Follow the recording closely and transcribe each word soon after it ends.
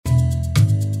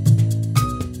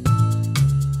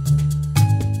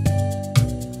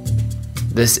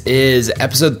This is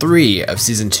episode 3 of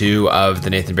season 2 of The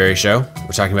Nathan Barry Show.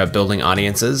 We're talking about building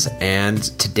audiences, and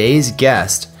today's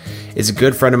guest is a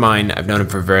good friend of mine. I've known him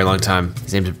for a very long time.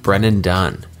 His name is Brennan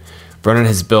Dunn. Brennan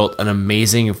has built an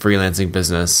amazing freelancing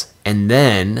business, and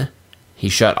then he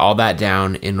shut all that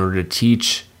down in order to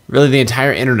teach really the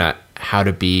entire internet how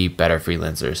to be better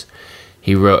freelancers.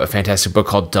 He wrote a fantastic book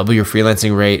called Double Your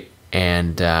Freelancing Rate,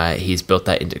 and he's built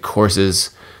that into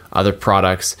courses, other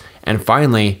products, and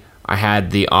finally, I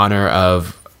had the honor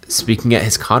of speaking at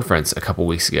his conference a couple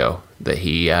weeks ago that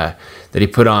he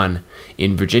put on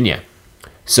in Virginia.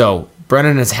 So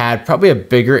Brennan has had probably a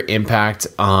bigger impact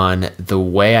on the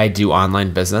way I do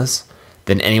online business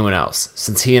than anyone else,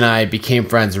 since he and I became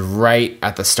friends right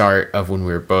at the start of when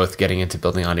we were both getting into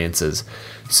building audiences.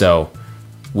 So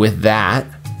with that,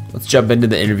 let's jump into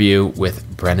the interview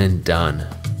with Brennan Dunn.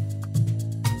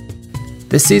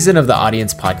 This season of the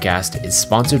Audience Podcast is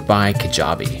sponsored by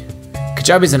Kajabi.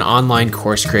 Kajabi is an online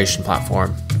course creation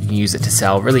platform. You can use it to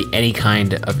sell really any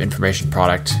kind of information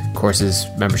product, courses,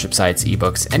 membership sites,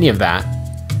 ebooks, any of that.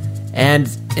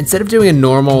 And instead of doing a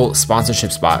normal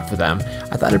sponsorship spot for them,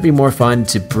 I thought it'd be more fun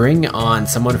to bring on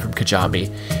someone from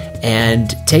Kajabi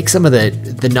and take some of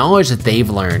the knowledge that they've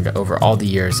learned over all the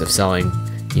years of selling,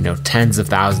 tens of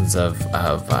thousands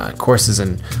of courses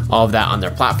and all of that on their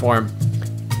platform,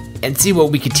 and see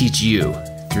what we could teach you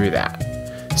through that.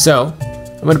 So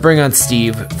I'm going to bring on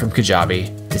Steve from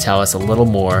Kajabi to tell us a little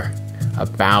more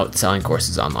about selling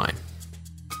courses online.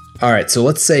 All right, so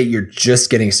let's say you're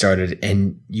just getting started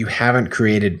and you haven't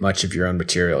created much of your own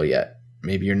material yet.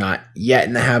 Maybe you're not yet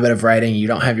in the habit of writing, you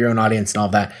don't have your own audience and all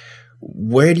that.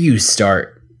 Where do you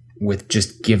start with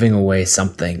just giving away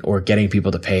something or getting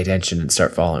people to pay attention and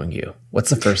start following you?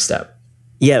 What's the first step?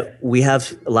 Yeah, we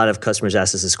have a lot of customers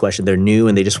ask us this question. They're new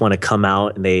and they just want to come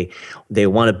out and they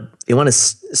want to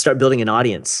start building an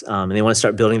audience and they want to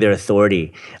start building their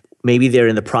authority. Maybe they're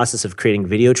in the process of creating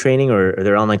video training or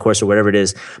their online course or whatever it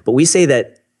is. But we say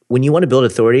that when you want to build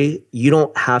authority, you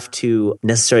don't have to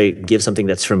necessarily give something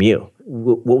that's from you.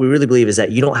 What we really believe is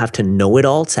that you don't have to know it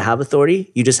all to have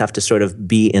authority. You just have to sort of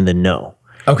be in the know.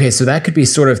 Okay, so that could be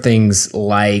sort of things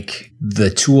like the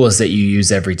tools that you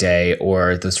use every day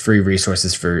or those free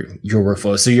resources for your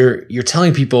workflow. So you're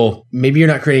telling people, maybe you're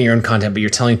not creating your own content, but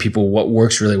you're telling people what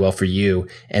works really well for you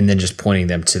and then just pointing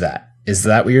them to that. Is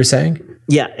that what you're saying?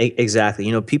 Yeah,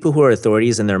 exactly. People who are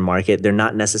authorities in their market, they're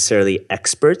not necessarily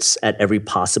experts at every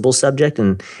possible subject,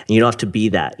 and you don't have to be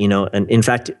that, And in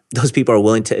fact, those people are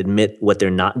willing to admit what they're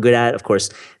not good at. Of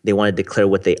course, they want to declare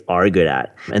what they are good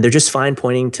at. And they're just fine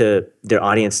pointing to their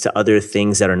audience to other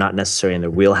things that are not necessarily in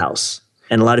their wheelhouse.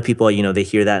 And a lot of people, they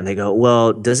hear that and they go,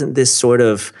 well, doesn't this sort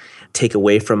of take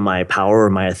away from my power or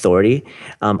my authority?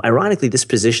 Ironically, this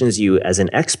positions you as an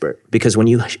expert, because when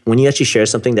you actually share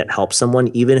something that helps someone,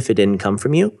 even if it didn't come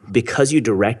from you, because you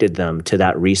directed them to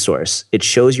that resource, it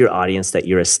shows your audience that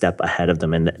you're a step ahead of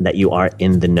them and that you are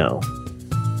in the know.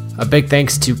 A big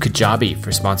thanks to Kajabi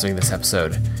for sponsoring this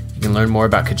episode. You can learn more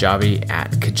about Kajabi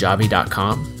at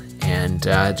kajabi.com and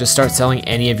just start selling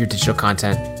any of your digital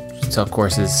content, sell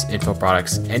courses, info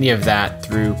products, any of that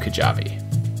through Kajabi.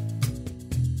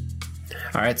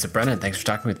 All right, so Brennan, thanks for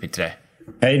talking with me today.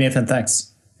 Hey, Nathan,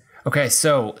 thanks. Okay,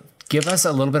 so give us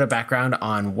a little bit of background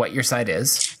on what your site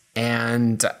is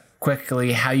and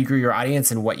quickly how you grew your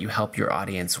audience and what you help your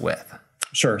audience with.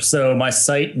 Sure. So my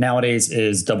site nowadays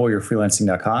is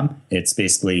doubleyourfreelancing.com. It's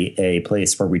basically a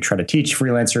place where we try to teach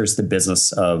freelancers the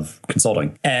business of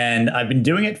consulting. And I've been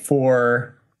doing it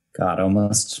for,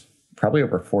 almost probably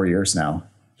over 4 years now.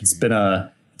 It's been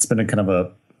a kind of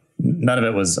a, none of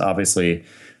it was obviously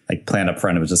like planned up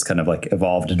front. It was just kind of like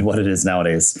evolved into what it is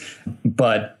nowadays.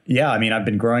 But yeah, I've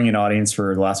been growing an audience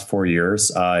for the last 4 years.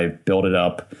 I built it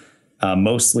up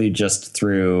mostly just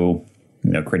through,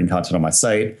 creating content on my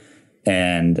site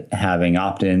and having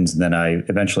opt-ins. And then I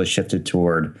eventually shifted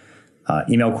toward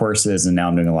email courses, and now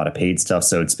I'm doing a lot of paid stuff.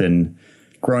 So it's been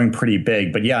growing pretty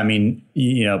big. But yeah,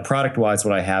 product-wise,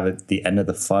 what I have at the end of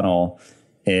the funnel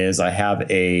is I have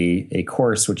a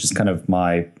course, which is kind of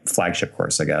my flagship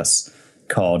course, I guess,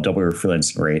 called Double Your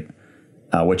Freelancing Rate,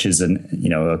 which is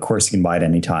a course you can buy at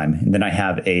any time. And then I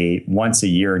have a once a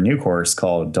year new course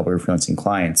called Double Your Freelancing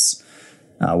Clients,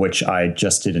 which I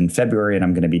just did in February, and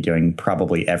I'm going to be doing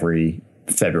probably every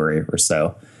February or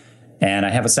so. And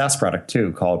I have a SaaS product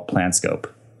too called PlanScope.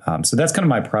 So that's kind of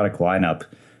my product lineup,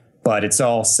 but it's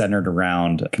all centered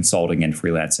around consulting and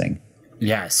freelancing.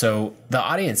 Yeah. So the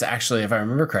audience actually, if I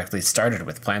remember correctly, started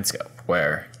with PlanScope,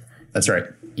 where that's right.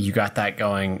 You got that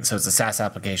going. So it's a SaaS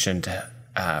application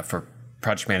for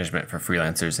project management for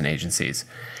freelancers and agencies.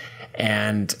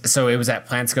 And so it was at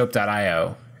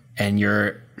planscope.io. And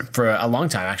you're, for a long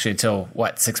time, actually, until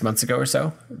what, 6 months ago or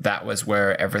so, that was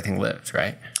where everything lived,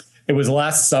 right? It was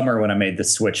last summer when I made the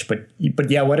switch, but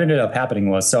yeah, what ended up happening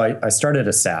was, so I started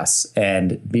a SaaS,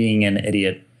 and being an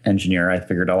idiot engineer, I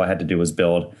figured all I had to do was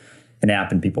build an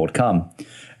app and people would come.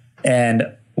 And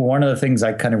one of the things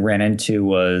I kind of ran into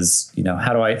was,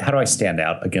 how do I stand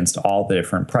out against all the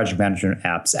different project management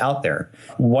apps out there?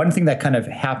 One thing that kind of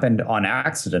happened on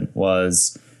accident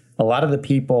was a lot of the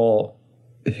people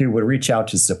who would reach out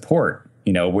to support,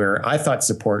 where I thought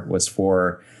support was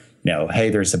for, hey,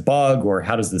 there's a bug, or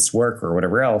how does this work, or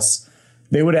whatever else.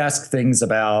 They would ask things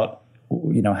about,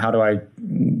 do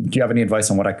you have any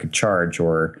advice on what I could charge?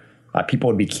 Or people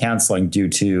would be canceling due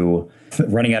to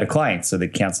running out of clients, so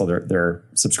they'd cancel their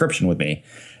subscription with me.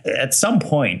 At some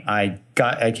point, I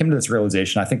came to this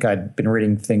realization. I think I'd been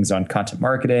reading things on content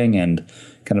marketing and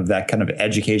kind of that kind of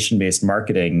education-based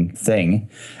marketing thing.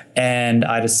 And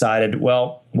I decided,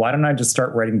 well, why don't I just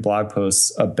start writing blog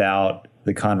posts about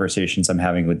the conversations I'm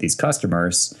having with these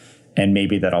customers, and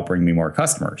maybe that'll bring me more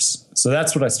customers. So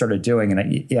that's what I started doing.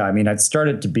 And I'd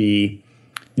started to be,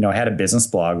 I had a business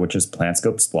blog, which is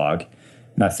PlanScope's blog.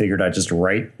 And I figured I'd just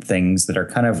write things that are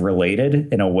kind of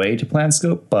related in a way to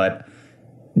PlanScope, but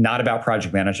not about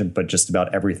project management, but just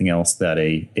about everything else that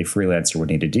a freelancer would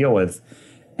need to deal with.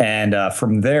 And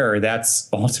from there, that's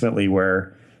ultimately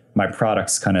where my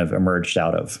products kind of emerged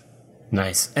out of.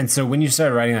 Nice. And so when you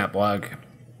started writing that blog,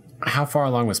 how far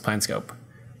along was PlanScope?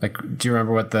 Like, do you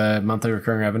remember what the monthly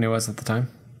recurring revenue was at the time?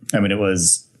 It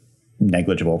was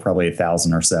negligible, probably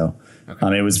 1,000 or so.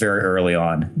 Okay. It was very early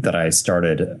on that I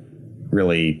started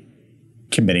really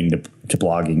committing to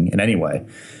blogging in any way.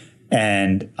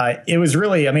 And it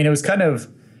was kind of,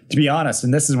 to be honest,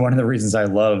 and this is one of the reasons I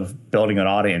love building an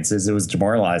audience, is it was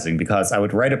demoralizing, because I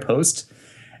would write a post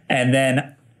and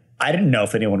then I didn't know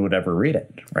if anyone would ever read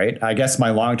it, right? I guess my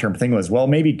long-term thing was, well,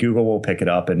 maybe Google will pick it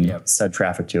up and send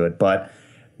traffic to it. But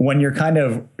when you're kind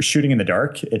of shooting in the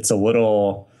dark, it's a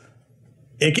little,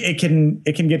 it can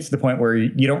get to the point where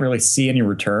you don't really see any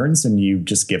returns and you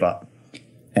just give up.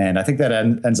 And I think that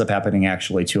ends up happening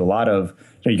actually to a lot of,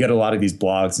 you get a lot of these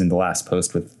blogs, and the last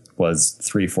post was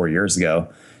 3-4 years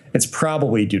ago. It's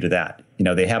probably due to that.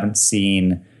 They haven't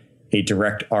seen a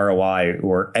direct ROI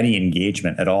or any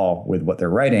engagement at all with what they're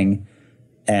writing,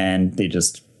 and they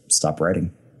just stop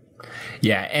writing.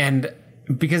 Yeah, and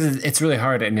because it's really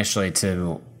hard initially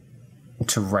to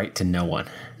write to no one.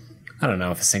 I don't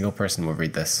know if a single person will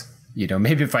read this.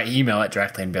 Maybe if I email it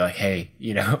directly and be like, hey,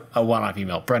 a one-off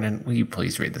email, Brennan, will you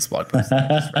please read this blog post?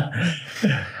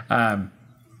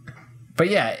 But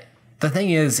yeah, the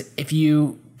thing is, if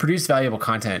you produce valuable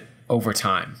content over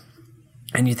time,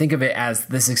 and you think of it as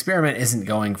this experiment isn't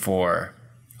going for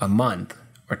a month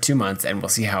or 2 months and we'll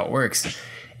see how it works.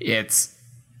 It's,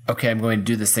 okay, I'm going to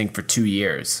do this thing for 2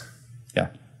 years. Yeah.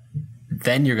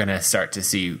 Then you're going to start to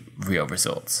see real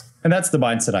results. And that's the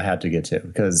mindset I had to get to,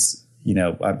 because,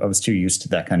 I was too used to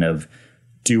that kind of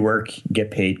do work, get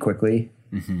paid quickly,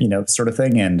 sort of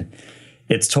thing. And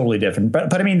it's totally different. But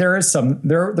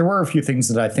there were a few things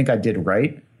that I think I did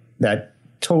right that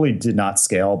totally did not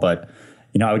scale, but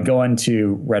I would go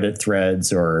into Reddit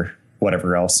threads or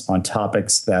whatever else on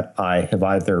topics that I have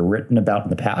either written about in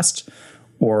the past,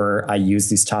 or I use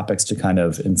these topics to kind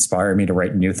of inspire me to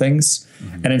write new things.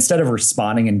 Mm-hmm. And instead of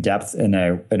responding in depth in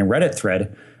a Reddit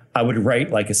thread, I would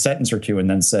write like a sentence or two and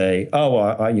then say,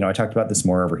 I talked about this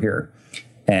more over here.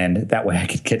 And that way I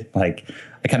could get I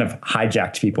kind of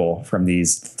hijacked people from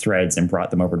these threads and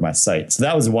brought them over to my site. So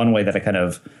that was one way that I kind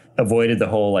of avoided the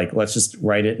whole, let's just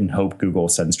write it and hope Google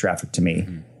sends traffic to me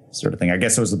sort of thing. I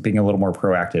guess it was being a little more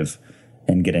proactive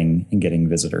and getting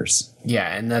visitors.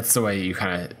 Yeah. And that's the way you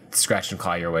kind of scratch and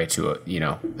claw your way to,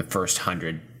 the first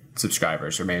 100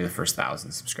 subscribers, or maybe the first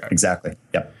 1,000 subscribers. Exactly.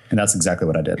 Yep. And that's exactly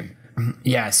what I did.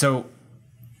 Yeah. So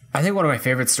I think one of my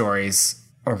favorite stories,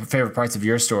 or favorite parts of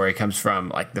your story, comes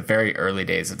from the very early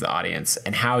days of the audience,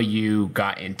 and how you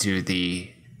got into the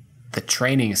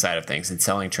training side of things and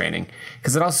selling training,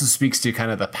 because it also speaks to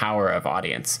kind of the power of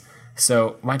audience.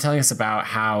 So mind telling us about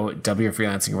how Double Your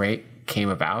Freelancing Rate came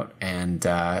about and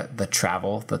the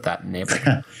travel that enabled?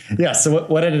 Yeah. So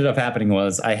what ended up happening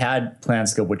was I had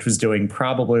PlanScope, which was doing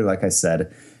probably, like I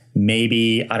said,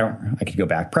 maybe, I could go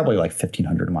back, probably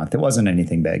 $1,500 a month. It wasn't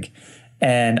anything big.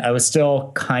 And I was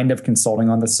still kind of consulting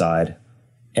on the side.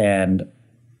 And,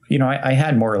 I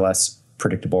had more or less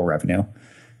predictable revenue.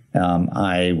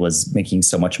 I was making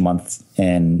so much a month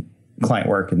in client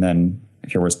work. And then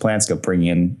here was PlanScope bringing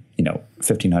in,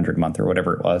 $1,500 a month or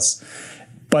whatever it was.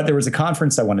 But there was a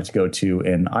conference I wanted to go to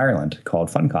in Ireland called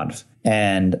FunConf.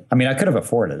 And I could have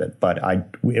afforded it, but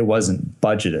it wasn't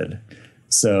budgeted.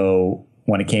 So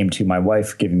when it came to my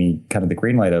wife giving me kind of the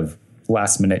green light of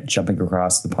last minute jumping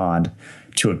across the pond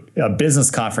to a business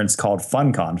conference called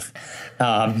FunConf,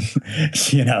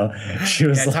 she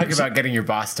was talking about getting your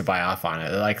boss to buy off on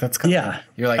it. Like, that's kind of,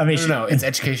 you're like, no, it's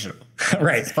educational.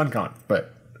 Right. It's FunConf,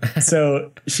 but.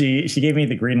 So she gave me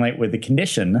the green light with the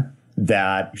condition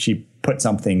that she put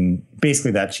something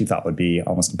basically that she thought would be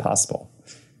almost impossible,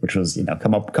 which was,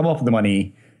 come up with the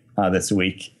money this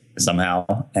week somehow,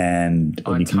 and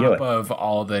you can do it. On top of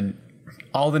all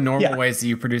the normal ways that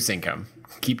you produce income.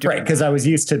 Keep doing right, because I was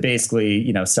used to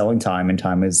basically, selling time, and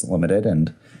time is limited.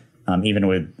 And even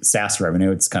with SaaS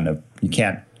revenue, it's kind of, you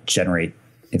can't generate,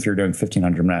 if you're doing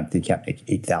 $1,500 a month, you can't make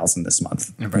 $8,000 this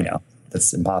month. Right.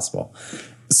 That's impossible.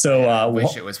 So I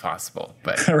wish it was possible,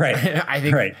 but right. I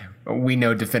think we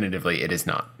know definitively it is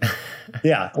not.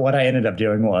 Yeah. What I ended up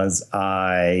doing was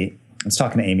I was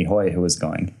talking to Amy Hoy, who was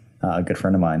going, a good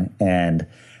friend of mine. And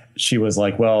she was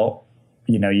like, well,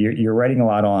 you're writing a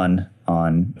lot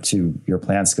on to your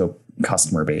PlanScope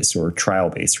customer base or trial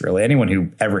base, really. Anyone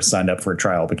who ever signed up for a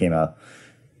trial became a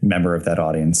member of that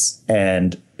audience.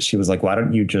 And she was like, why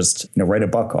don't you just write a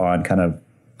book on kind of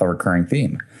a recurring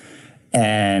theme?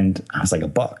 And I was like, a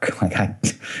book? Like,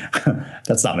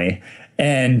 that's not me.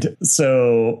 And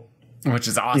so, which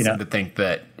is awesome to think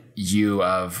that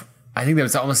I think that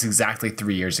was almost exactly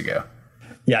 3 years ago.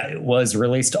 Yeah, it was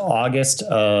released August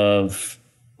of,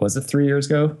 was it 3 years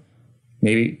ago?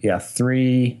 Maybe, yeah,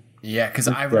 3. Yeah, because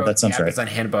I wrote that sounds the Amazon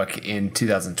Handbook in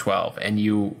 2012, and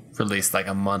you released like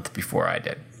a month before I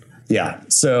did. Yeah,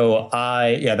 so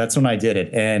that's when I did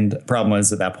it. And the problem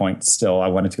was at that point still I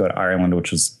wanted to go to Ireland,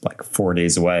 which was like 4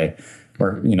 days away,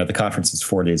 or, the conference was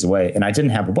 4 days away, and I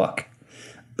didn't have a book.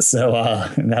 So I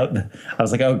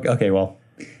was like, oh, okay, well,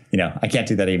 I can't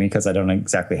do that, Amy, because I don't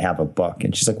exactly have a book.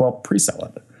 And she's like, well, pre-sell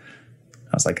it.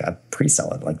 I was like,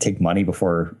 pre-sell it, like take money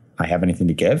before I have anything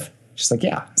to give. She's like,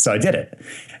 yeah. So I did it.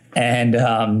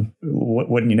 And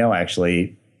wouldn't you know, I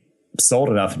actually sold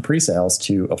enough in pre-sales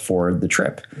to afford the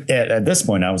trip. At this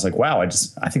point, I was like, wow, I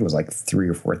think it was like 3,000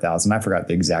 or 4,000. I forgot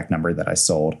the exact number that I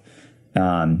sold.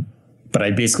 But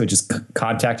I basically just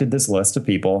contacted this list of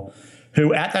people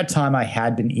who at that time I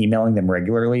had been emailing them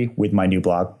regularly with my new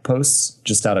blog posts,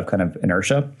 just out of kind of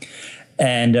inertia.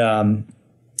 And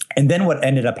then what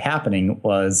ended up happening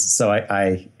was, so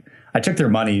I took their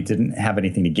money, didn't have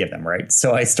anything to give them, right?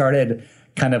 So I started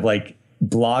kind of like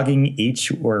blogging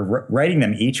writing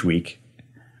them each week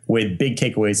with big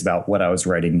takeaways about what I was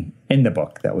writing in the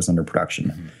book that was under production.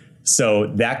 Mm-hmm. So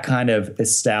that kind of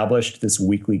established this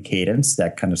weekly cadence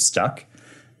that kind of stuck,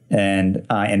 and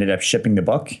I ended up shipping the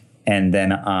book. And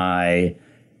then I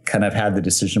kind of had the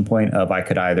decision point of I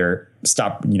could either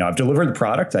stop, I've delivered the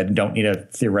product. I don't need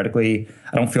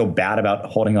I don't feel bad about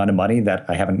holding on to money that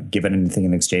I haven't given anything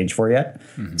in exchange for yet.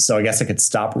 Mm-hmm. So I guess I could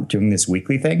stop doing this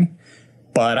weekly thing,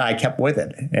 but I kept with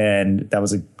it. And that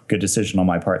was a good decision on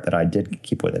my part that I did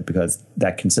keep with it, because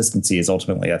that consistency is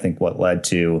ultimately, I think, what led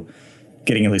to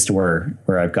getting at least to where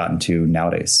I've gotten to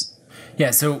nowadays.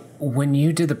 Yeah. So when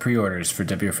you did the pre-orders for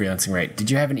W Freelancing Right,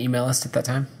 did you have an email list at that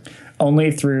time?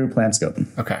 Only through PlanScope.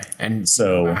 Okay. And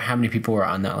so how many people were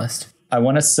on that list? I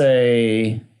want to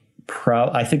say,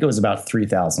 I think it was about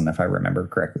 3,000, if I remember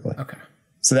correctly. Okay.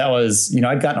 So that was,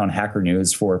 I'd gotten on Hacker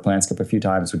News for PlanScope a few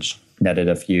times, which netted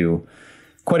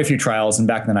quite a few trials. And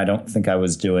back then, I don't think I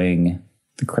was doing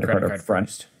the credit card up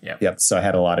front. Yep. So I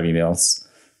had a lot of emails.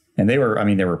 And they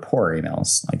were poor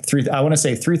emails. Like I want to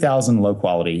say 3,000 low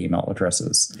quality email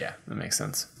addresses. Yeah, that makes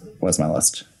sense. Was my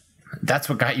list. That's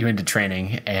what got you into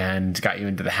training and got you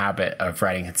into the habit of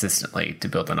writing consistently to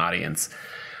build an audience,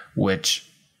 which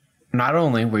not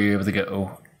only were you able to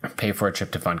go pay for a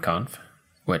trip to FunConf,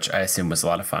 which I assume was a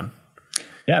lot of fun.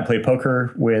 Yeah, I played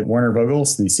poker with Werner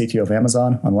Vogels, the CTO of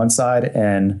Amazon, on one side,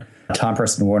 and Tom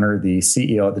Preston Warner, the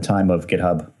CEO at the time of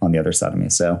GitHub, on the other side of me.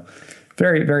 So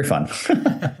very, very fun.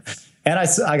 And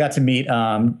I got to meet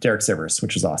Derek Sivers,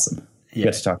 which was awesome. Yeah.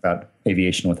 Got to talk about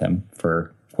aviation with him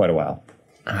for quite a while.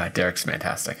 Derek's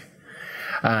fantastic.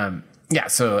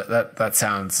 So that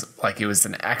sounds like it was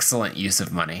an excellent use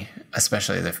of money,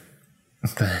 especially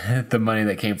the money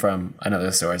that came from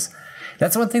another source.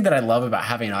 That's one thing that I love about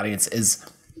having an audience is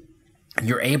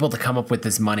you're able to come up with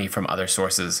this money from other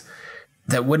sources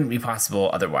that wouldn't be possible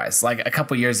otherwise. Like a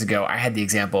couple years ago, I had the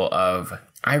example of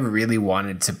I really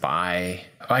wanted to buy.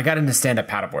 I got into stand-up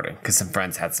paddleboarding because some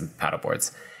friends had some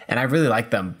paddleboards, and I really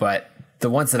liked them, but the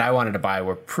ones that I wanted to buy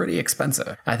were pretty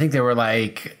expensive. I think they were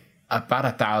like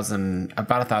about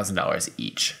 $1,000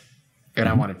 each. And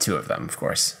I wanted 2 of them, of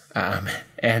course.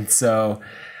 And so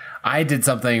I did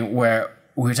something where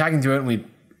we were talking through it,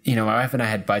 and my wife and I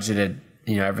had budgeted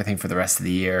everything for the rest of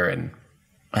the year and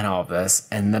all of this.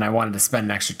 And then I wanted to spend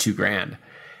an extra $2,000.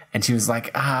 And she was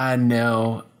like,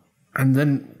 no. And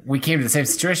then we came to the same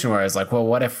situation where I was like, well,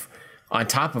 what if on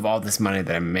top of all this money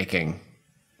that I'm making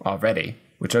already,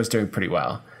 which I was doing pretty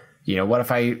well, what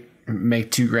if I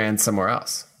make $2,000 somewhere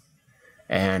else?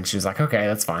 And she was like, okay,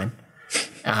 that's fine.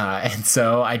 And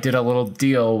so I did a little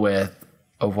deal with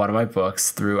one of my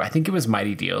books through, I think it was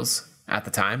Mighty Deals at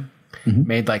the time,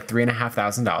 made like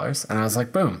 $3,500. And I was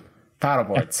like, boom,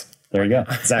 paddleboards. There you go.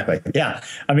 Exactly. Yeah.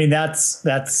 I mean, that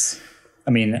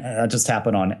just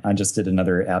happened I just did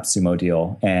another AppSumo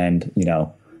deal. And,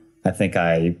 I think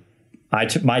I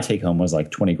took my take home was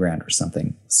like $20,000 or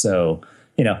something. So,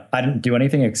 I didn't do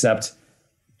anything except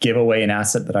give away an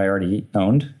asset that I already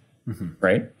owned.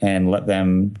 Right. And let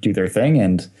them do their thing.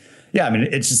 And yeah, I mean,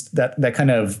 it's just that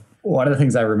kind of one of the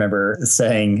things I remember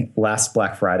saying last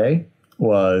Black Friday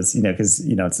was, because,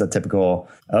 it's the typical,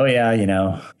 oh, yeah,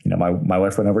 my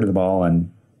wife went over to the mall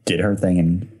and did her thing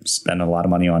and spent a lot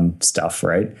of money on stuff.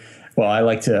 Right. Well, I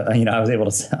like to, I was able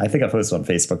to, I think I posted on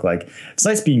Facebook, like, it's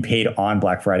nice being paid on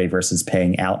Black Friday versus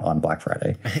paying out on Black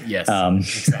Friday. Yes.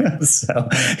 Exactly.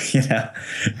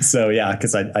 So yeah,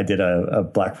 because I did a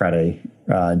Black Friday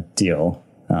deal.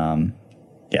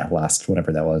 Last,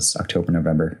 whatever that was, October,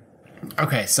 November.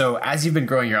 Okay. So as you've been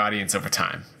growing your audience over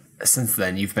time, since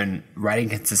then, you've been writing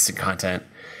consistent content.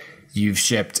 You've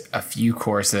shipped a few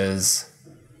courses.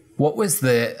 What was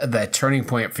the turning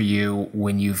point for you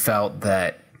when you felt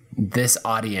that this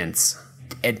audience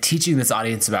and teaching this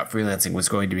audience about freelancing was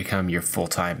going to become your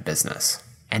full-time business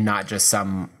and not just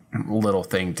some little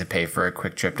thing to pay for a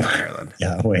quick trip to Ireland?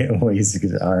 Yeah, ways to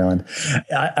get to Ireland.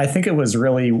 I think it was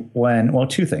really when,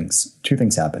 two things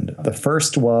happened. The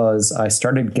first was I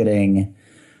started getting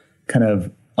kind of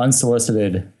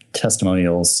unsolicited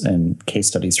testimonials and case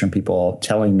studies from people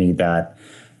telling me that,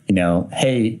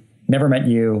 hey, never met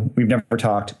you, we've never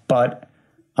talked, but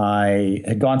I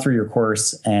had gone through your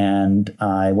course and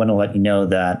I want to let you know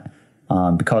that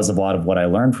because of a lot of what I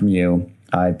learned from you,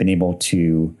 I've been able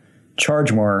to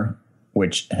charge more,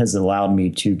 which has allowed me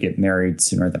to get married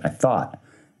sooner than I thought.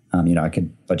 I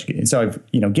could budget. So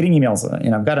I've, getting emails,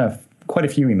 and I've got quite a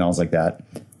few emails like that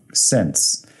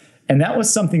since. And that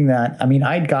was something that,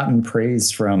 I'd gotten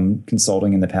praise from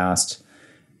consulting in the past,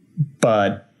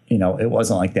 but, it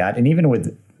wasn't like that. And even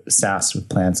with SaaS, with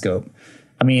PlanScope,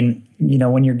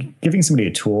 when you're giving somebody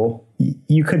a tool,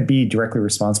 you could be directly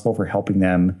responsible for helping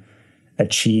them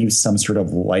achieve some sort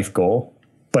of life goal,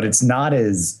 but it's not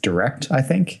as direct, I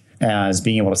think, as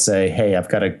being able to say, hey, I've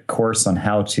got a course on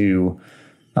how to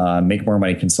make more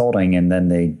money consulting. And then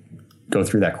they go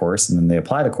through that course and then they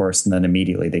apply the course and then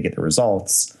immediately they get the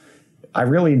results. I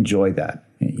really enjoyed that,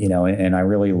 and I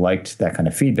really liked that kind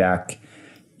of feedback.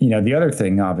 The other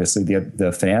thing, obviously,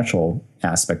 the financial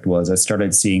aspect was I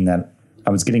started seeing that I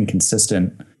was getting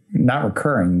consistent, not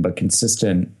recurring, but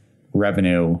consistent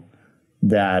revenue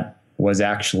that was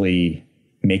actually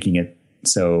making it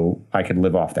so I could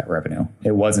live off that revenue.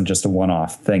 It wasn't just a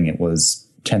one-off thing. It was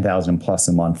 $10,000 plus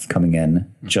a month coming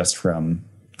in just from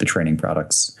the training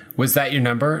products. Was that your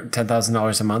number,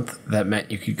 $10,000 a month? That meant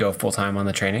you could go full-time on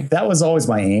the training? That was always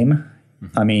my aim.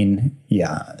 That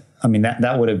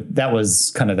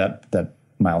was kind of that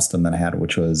milestone that I had,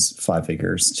 which was 5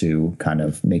 figures to kind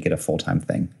of make it a full-time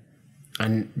thing.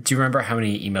 And do you remember how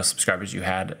many email subscribers you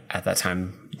had at that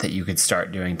time that you could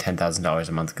start doing $10,000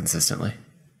 a month consistently?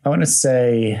 I want to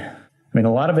say, a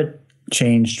lot of it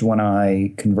changed when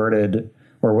I converted,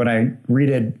 or when I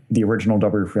redid the original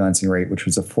Double Your Freelancing Rate, which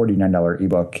was a $49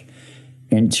 ebook,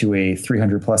 into a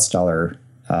 $300+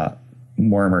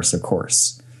 more immersive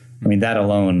course. That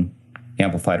alone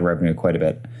amplified revenue quite a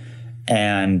bit.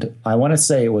 And I want to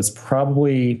say it was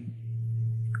probably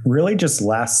really just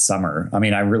last summer.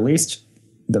 I released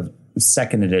the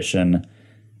second edition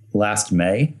last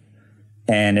May,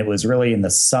 and it was really in the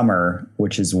summer,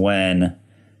 which is when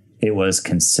it was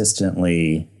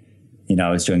consistently, I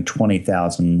was doing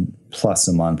 20,000 plus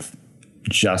a month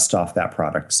just off that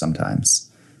product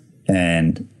sometimes.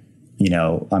 And,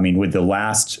 with the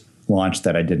last launch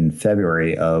that I did in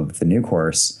February of the new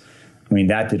course,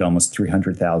 that did almost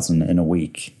 300,000 in a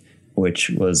week, which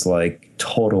was like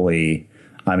totally,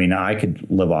 I could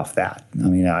live off that.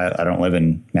 I don't live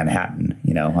in Manhattan,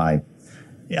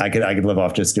 I could live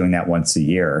off just doing that once a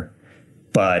year.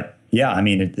 But yeah,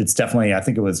 it's definitely, I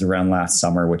think it was around last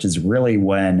summer, which is really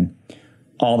when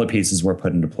all the pieces were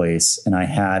put into place and I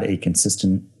had a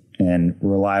consistent and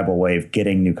reliable way of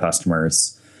getting new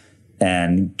customers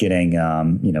and getting,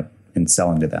 and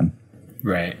selling to them.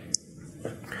 Right.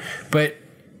 But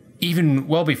even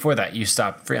well before that, you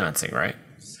stopped freelancing, right?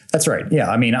 That's right. Yeah.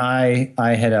 I mean, I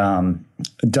had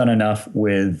done enough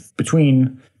with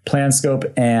between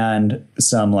PlanScope and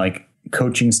some like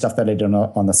coaching stuff that I did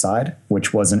on the side,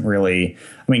 which wasn't really,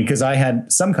 I mean, because I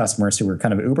had some customers who were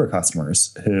kind of Uber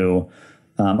customers who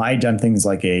I had done things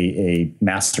like a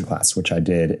masterclass, which I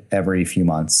did every few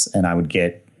months, and I would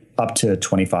get up to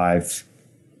 25,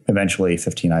 eventually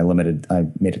 15. I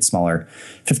made it smaller,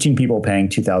 15 people paying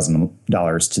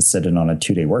 $2,000 to sit in on a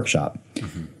 2-day workshop,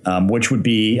 which would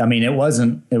be, I mean, it was,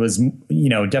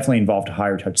 definitely involved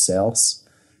higher touch sales.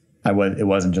 It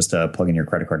wasn't just a plug in your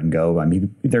credit card and go. I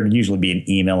mean, there'd usually be an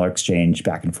email exchange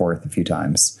back and forth a few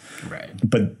times. Right.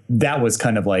 But that was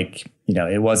kind of like,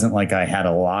 it wasn't like I had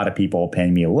a lot of people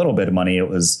paying me a little bit of money.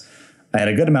 I had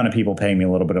a good amount of people paying me a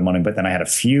little bit of money, but then I had a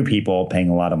few people paying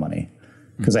a lot of money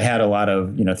because I had a lot of,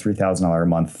 $3,000 a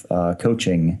month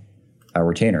coaching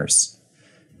retainers,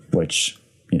 which,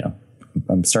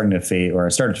 I'm starting to phase, or I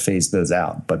started to phase those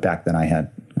out. But back then I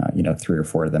had, 3 or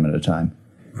 4 of them at a time.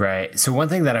 Right. So one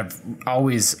thing that I've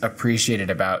always appreciated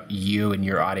about you and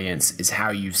your audience is how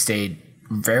you've stayed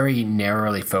very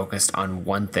narrowly focused on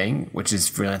one thing, which is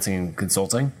freelancing and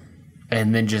consulting,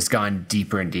 and then just gone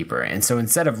deeper and deeper. And so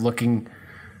instead of looking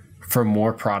for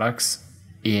more products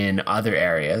in other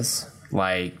areas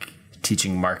like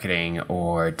teaching marketing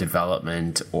or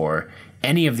development or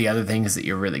any of the other things that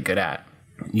you're really good at,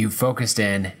 you focused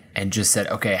in and just said,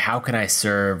 okay, how can I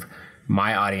serve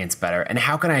my audience better? And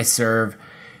how can I serve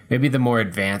maybe the more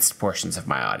advanced portions of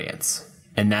my audience?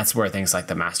 And that's where things like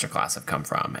the masterclass have come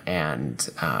from, and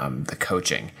the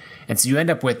coaching. And so you end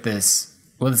up with this,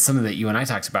 well, it's something that you and I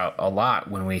talked about a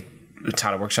lot when we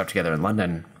taught a workshop together in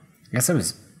London. I guess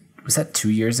was that 2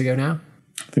 years ago now?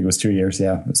 I think it was 2 years.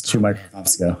 Yeah. It was 2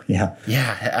 Microsofts ago. Yeah.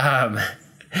 Yeah.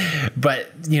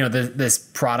 But this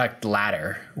product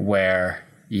ladder where,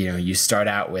 you start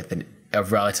out with a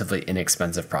relatively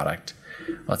inexpensive product,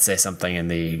 let's say something in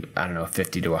the,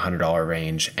 $50 to $100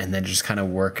 range, and then just kind of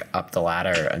work up the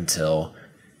ladder until,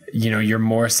 your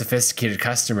more sophisticated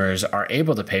customers are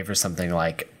able to pay for something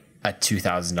like a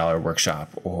 $2,000 workshop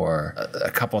or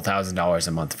a couple $1,000s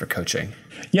a month for coaching.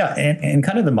 Yeah. And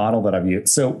kind of the model that I've used.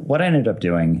 So what I ended up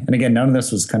doing, and again, none of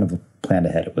this was kind of planned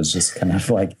ahead. It was just kind of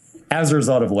like as a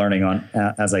result of learning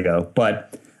as I go.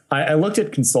 But I looked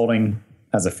at consulting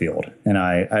as a field, and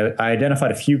I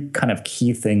identified a few kind of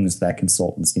key things that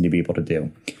consultants need to be able to do.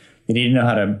 They need to know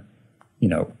how to,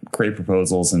 create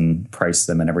proposals and price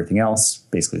them and everything else,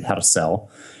 basically how to sell.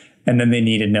 And then they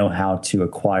need to know how to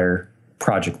acquire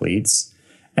project leads.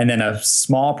 And then a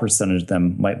small percentage of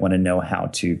them might want to know how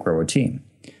to grow a team,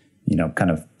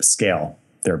 kind of scale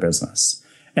their business.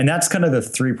 And that's kind of the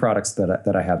 3 products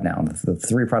that I have now. The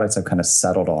 3 products I've kind of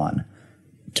settled on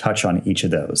touch on each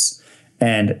of those.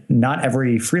 And not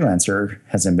every freelancer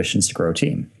has ambitions to grow a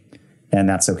team. And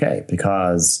that's okay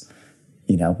because,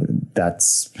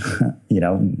 that's,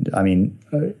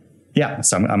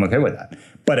 so I'm okay with that.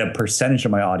 But a percentage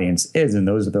of my audience is, and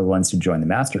those are the ones who join the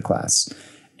masterclass.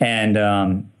 And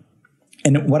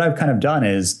what I've kind of done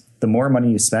is the more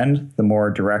money you spend, the more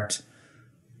direct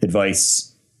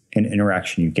advice and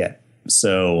interaction you get.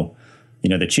 So,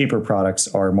 the cheaper products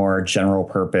are more general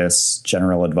purpose,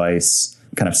 general advice,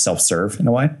 kind of self-serve in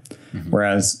a way. Mm-hmm.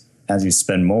 Whereas as you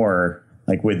spend more,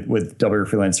 like with Double Your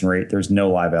Freelancing Rate, there's no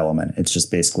live element. It's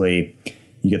just basically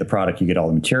you get the product, you get all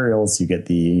the materials, you get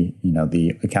the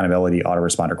accountability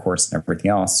autoresponder course and everything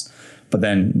else. But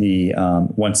then the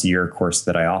once a year course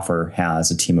that I offer has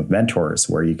a team of mentors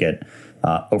where you get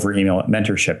over email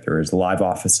mentorship. There's live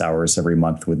office hours every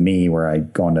month with me where I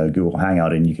go into Google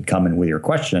Hangout and you could come in with your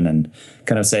question and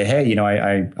kind of say, hey,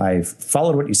 I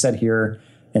followed what you said here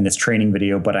in this training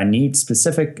video, but I need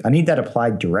that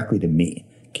applied directly to me.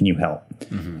 Can you help?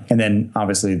 Mm-hmm. And then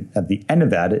obviously at the end of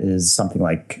that is something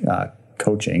like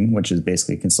coaching, which is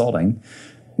basically consulting,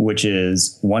 which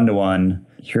is one-to-one.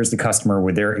 Here's the customer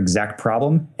with their exact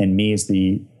problem. And me as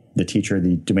the teacher,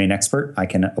 the domain expert, I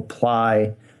can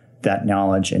apply that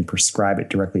knowledge and prescribe it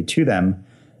directly to them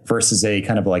versus a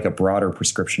kind of like a broader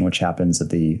prescription, which happens at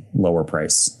the lower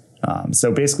price.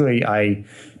 So basically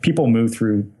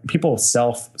people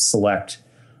self-select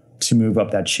to move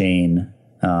up that chain,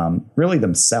 really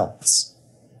themselves,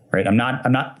 right? I'm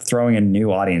not throwing a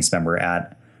new audience member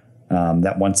at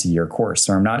that once a year course,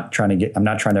 or I'm not trying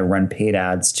to run paid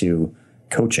ads to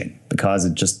coaching because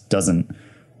it just doesn't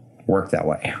work that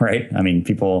way, right? I mean,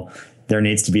 there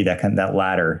needs to be that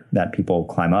ladder that people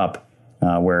climb up,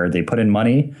 where they put in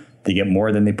money, they get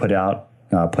more than they put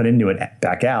into it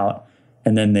back out.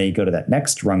 And then they go to that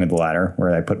next rung of the ladder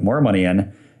where I put more money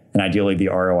in, and ideally the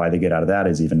ROI they get out of that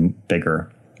is even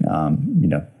bigger,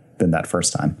 than that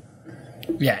first time.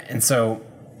 Yeah. And so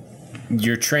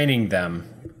you're training them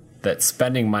that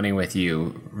spending money with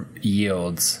you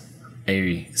yields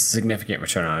a significant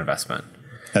return on investment.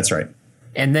 That's right.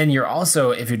 And then you're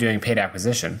also, if you're doing paid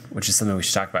acquisition, which is something we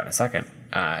should talk about in a second,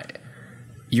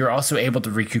 you're also able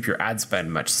to recoup your ad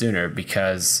spend much sooner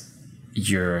because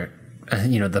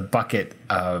the bucket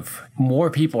of more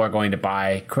people are going to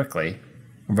buy quickly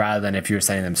rather than if you're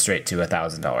sending them straight to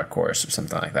 $1,000 course or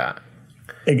something like that.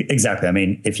 Exactly. I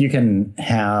mean, if you can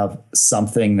have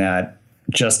something that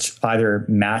just either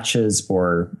matches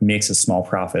or makes a small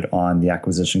profit on the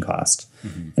acquisition cost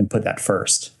and put that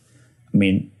first. I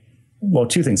mean, well,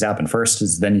 two things happen. First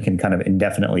is then you can kind of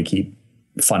indefinitely keep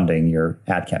funding your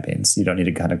ad campaigns. You don't need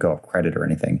to kind of go up credit or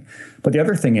anything. But the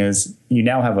other thing is you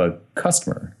now have a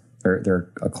customer. They're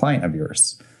a client of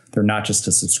yours. They're not just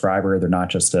a subscriber. They're not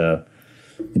just a,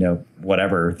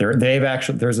 whatever.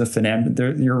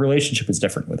 Your relationship is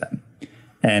different with them.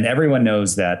 And everyone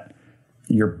knows that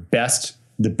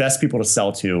the best people to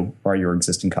sell to are your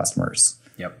existing customers.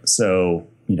 Yep. So,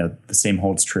 the same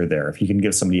holds true there. If you can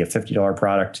give somebody a $50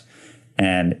 product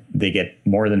and they get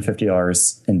more than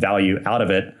 $50 in value out of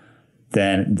it,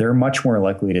 then they're much more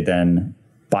likely to then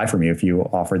buy from you if you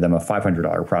offer them a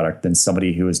 $500 product than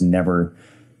somebody who has never.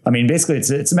 I mean, basically,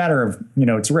 it's a matter of,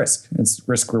 it's risk. It's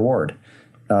risk reward.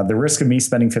 The risk of me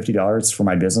spending $50 for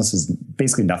my business is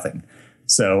basically nothing.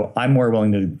 So I'm more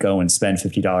willing to go and spend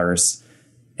 $50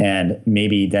 and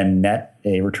maybe then net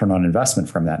a return on investment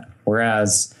from that.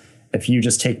 Whereas if you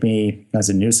just take me as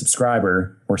a new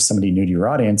subscriber or somebody new to your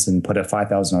audience and put a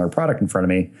 $5,000 product in front of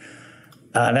me,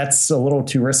 that's a little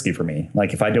too risky for me.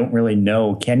 Like if I don't really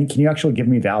know, can you actually give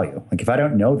me value? Like if I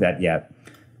don't know that yet,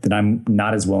 then I'm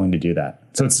not as willing to do that.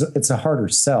 So it's a harder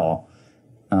sell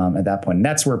at that point. And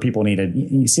that's where people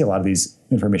you see a lot of these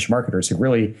information marketers who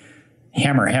really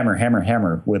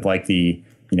hammer with like the,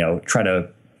 try to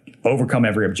overcome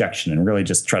every objection and really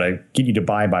just try to get you to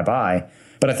buy.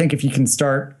 But I think if you can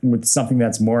start with something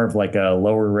that's more of like a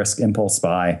lower risk impulse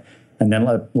buy and then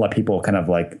let people kind of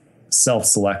like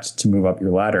self-select to move up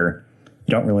your ladder,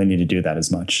 you don't really need to do that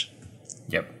as much.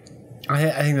 Yep.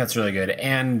 I think that's really good.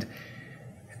 And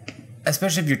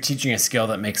especially if you're teaching a skill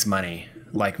that makes money,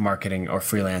 like marketing or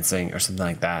freelancing or something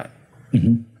like that,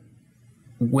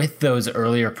 with those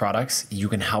earlier products, you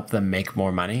can help them make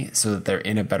more money so that they're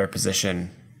in a better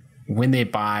position when they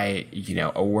buy,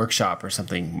 a workshop or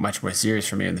something much more serious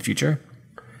from you in the future.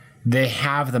 They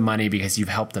have the money because you've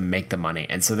helped them make the money.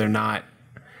 And so they're not,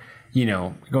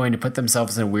 going to put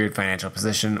themselves in a weird financial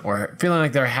position or feeling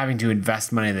like they're having to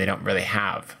invest money they don't really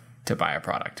have to buy a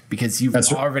product because you've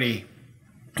already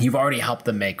helped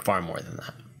them make far more than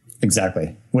that.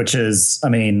 Exactly. Which is, I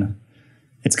mean,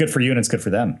 it's good for you and it's good for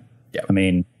them. Yep. I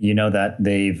mean,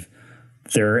 that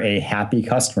they're a happy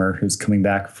customer who's coming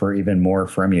back for even more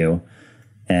from you.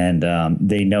 And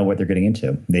they know what they're getting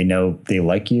into. They know they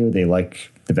like you. They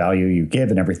like the value you give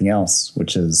and everything else,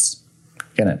 which is,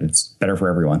 again, it's better for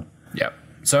everyone. Yep.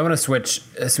 So I want to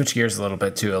switch gears a little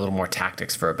bit to a little more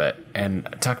tactics for a bit and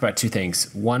talk about two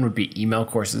things. One would be email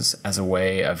courses as a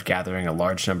way of gathering a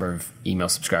large number of email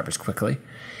subscribers quickly.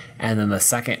 And then the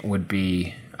second would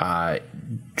be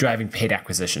driving paid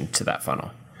acquisition to that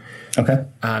funnel. Okay.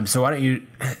 So why don't you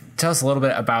tell us a little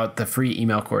bit about the free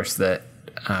email course that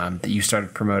you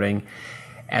started promoting,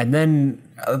 and then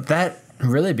that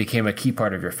really became a key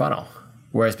part of your funnel,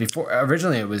 whereas before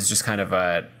originally it was just kind of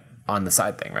a on the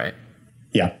side thing, right?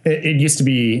 Yeah, it used to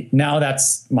be. Now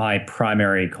that's my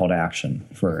primary call to action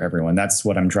for everyone. That's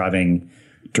what I'm driving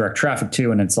direct traffic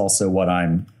to, and it's also what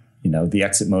I'm, the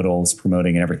exit modals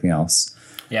promoting and everything else.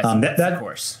 Yeah, so that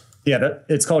course. Yeah,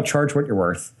 it's called Charge What You're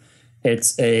Worth.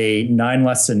 It's a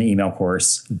 9-lesson email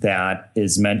course that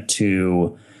is meant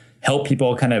to help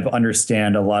people kind of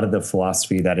understand a lot of the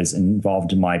philosophy that is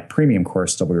involved in my premium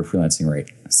course, Double Your Freelancing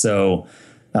Rate. So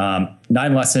 9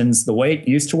 lessons, the way it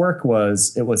used to work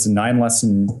was it was a 9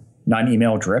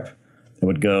 email drip that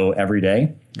would go every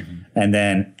day. Mm-hmm. And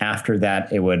then after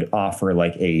that, it would offer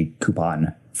like a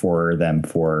coupon for them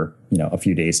for, a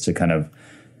few days to kind of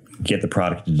get the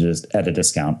product just at a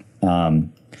discount.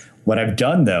 What I've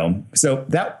done though, so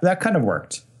that kind of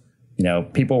worked.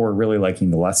 People were really liking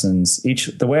the lessons.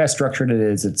 The way I structured it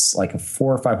is it's like a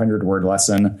 400 or 500 word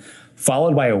lesson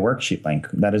followed by a worksheet link.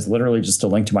 That is literally just a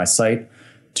link to my site,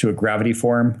 to a Gravity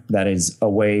form. That is a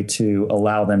way to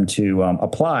allow them to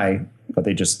apply what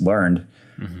they just learned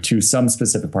to some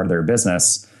specific part of their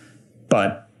business.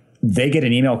 But they get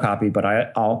an email copy, but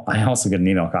I also get an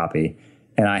email copy.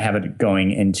 And I have it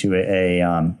going into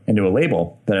a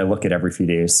label that I look at every few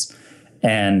days.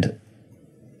 And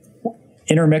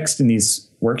intermixed in these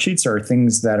worksheets are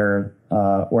things that are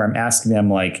where I'm asking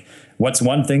them like, what's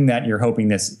one thing that you're hoping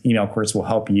this email course will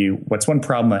help you? What's one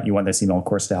problem that you want this email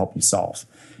course to help you solve?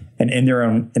 And in their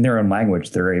own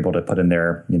language, they're able to put in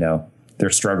their, their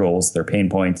struggles, their pain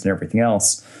points, and everything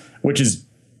else, which is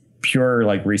pure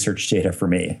like research data for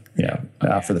me,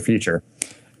 for the future.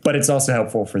 But it's also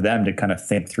helpful for them to kind of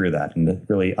think through that and to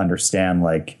really understand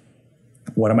like,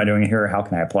 what am I doing here? How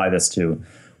can I apply this to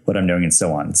what I'm doing and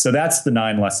so on? So that's the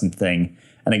 9-lesson thing.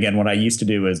 And again, what I used to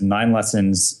do is 9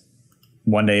 lessons,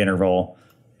 1-day interval,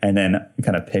 and then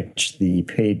kind of pitch the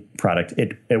paid product.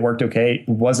 It worked okay. It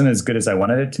wasn't as good as I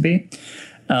wanted it to be.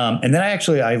 And then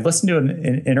I listened to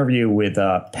an interview with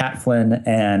Pat Flynn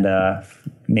and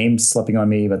name's slipping on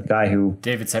me, but the guy who...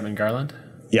 David Siteman Garland?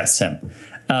 Yes, him.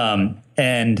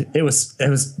 And it was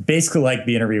basically like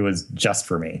the interview was just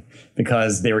for me,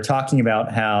 because they were talking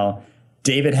about how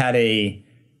David had a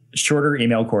shorter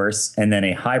email course and then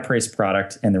a high priced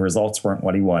product, and the results weren't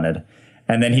what he wanted.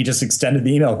 And then he just extended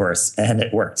the email course and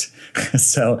it worked.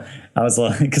 So I was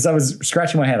like, because I was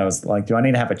scratching my head. I was like, do I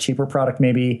need to have a cheaper product?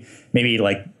 Maybe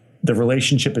like the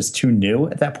relationship is too new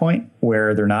at that point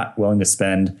where they're not willing to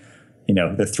spend, the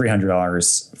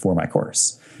 $300 for my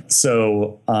course.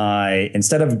 So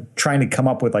instead of trying to come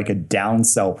up with like a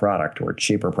downsell product or a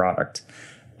cheaper product,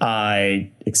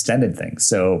 I extended things.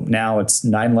 So now it's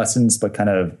 9 lessons, but kind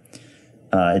of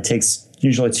it takes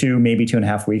usually 2, maybe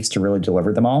 2.5 weeks to really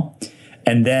deliver them all.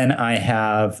 And then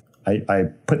I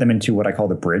put them into what I call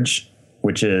the bridge,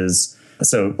 which is,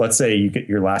 so let's say you get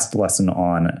your last lesson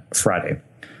on Friday.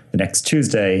 The next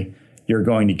Tuesday, you're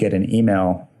going to get an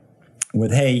email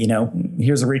with, hey,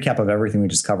 here's a recap of everything we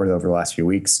just covered over the last few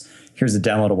weeks. Here's a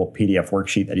downloadable PDF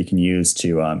worksheet that you can use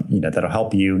to, that'll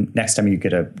help you next time you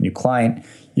get a new client.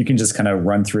 You can just kind of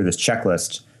run through this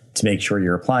checklist to make sure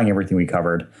you're applying everything we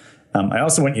covered. I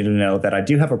also want you to know that I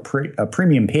do have a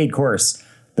premium paid course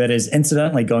that is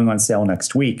incidentally going on sale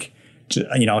next week.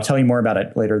 I'll tell you more about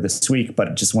it later this week,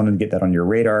 but just wanted to get that on your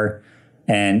radar.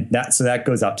 And that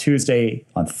goes out Tuesday.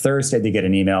 On Thursday, they get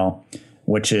an email,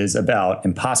 which is about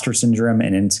imposter syndrome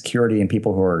and insecurity and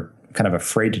people who are kind of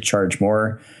afraid to charge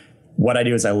more. What I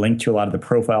do is I link to a lot of the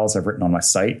profiles I've written on my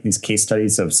site, these case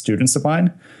studies of students of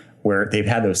mine, where they've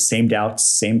had those same doubts,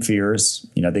 same fears.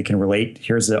 They can relate.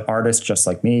 Here's an artist just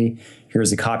like me.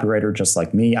 Here's a copywriter just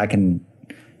like me. I can,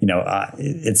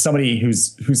 it's somebody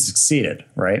who's succeeded,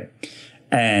 right?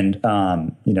 And,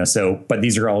 but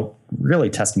these are all really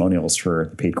testimonials for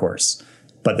the paid course,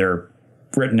 but they're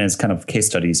written as kind of case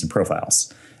studies and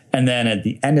profiles. And then at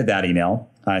the end of that email,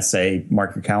 I say,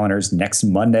 mark your calendars. Next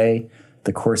Monday,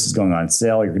 the course is going on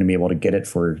sale. You're going to be able to get it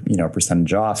for, a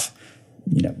percentage off.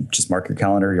 Just mark your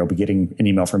calendar. You'll be getting an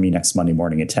email from me next Monday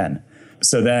morning at 10.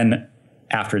 So then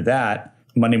after that,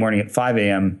 Monday morning at 5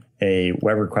 a.m., a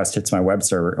web request hits my web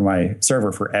server or my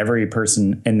server for every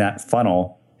person in that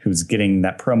funnel who's getting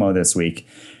that promo this week.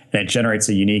 And it generates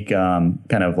a unique kind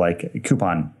of like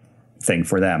coupon thing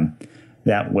for them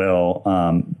that will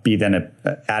be then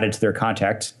added to their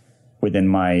contact within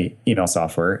my email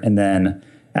software. And then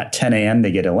at 10 a.m.,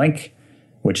 they get a link,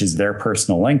 which is their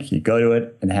personal link. You go to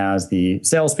it and has the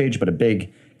sales page, but a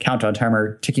big countdown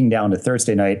timer ticking down to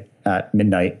Thursday night at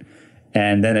midnight.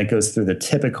 And then it goes through the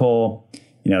typical,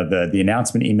 the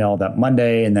announcement email that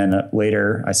Monday. And then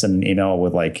later I send an email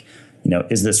with like,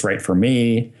 is this right for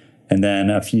me? And then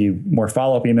a few more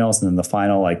follow-up emails. And then the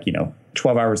final,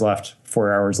 12 hours left,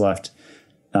 4 hours left.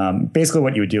 Basically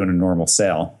what you would do in a normal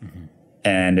sale. Mm-hmm.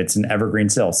 And it's an evergreen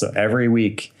sale. So every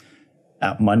week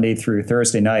at Monday through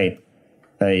Thursday night,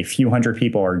 a few hundred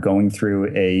people are going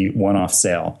through a one-off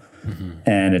sale. Mm-hmm.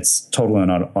 And it's totally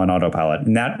on autopilot.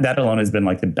 And that alone has been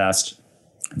like the best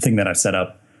thing that I've set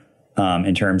up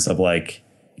in terms of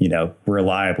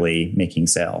reliably making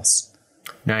sales.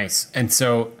 Nice. And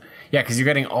so, yeah, because you're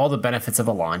getting all the benefits of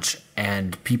a launch,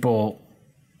 and people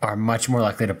are much more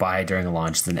likely to buy during a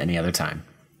launch than any other time.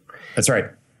 That's right.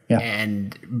 Yeah.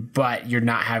 But you're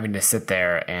not having to sit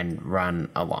there and run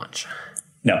a launch.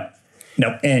 No.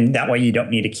 And that way you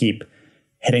don't need to keep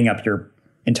hitting up your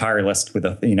entire list with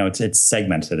it's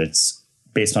segmented. It's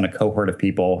based on a cohort of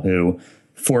people who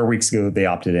 4 weeks ago they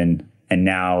opted in and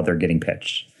now they're getting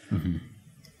pitched. Mm-hmm.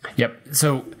 Yep.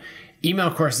 So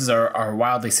email courses are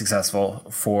wildly successful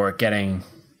for getting,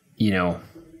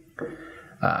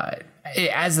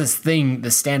 as this thing, the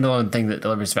standalone thing that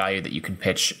delivers value that you can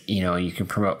pitch, you can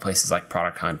promote places like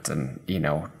Product Hunt and,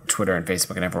 Twitter and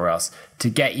Facebook and everywhere else to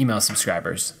get email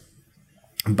subscribers.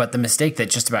 But the mistake that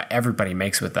just about everybody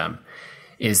makes with them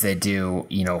is they do,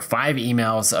 5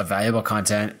 emails of valuable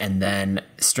content and then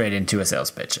straight into a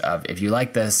sales pitch of, if you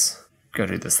like this, go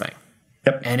do this thing.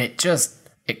 Yep. And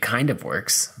it kind of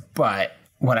works, but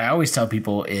what I always tell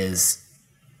people is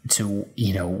to,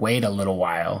 wait a little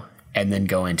while and then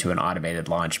go into an automated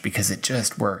launch, because it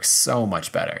just works so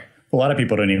much better. A lot of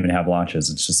people don't even have launches.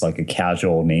 It's just like a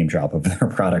casual name drop of their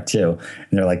product too.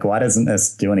 And they're like, why doesn't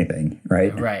this do anything?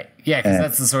 Right. Right. Yeah. Because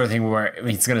that's the sort of thing where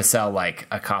it's going to sell like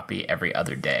a copy every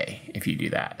other day if you do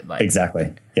that. Like,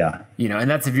 exactly. Yeah. And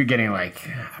that's if you're getting like,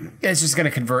 it's just going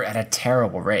to convert at a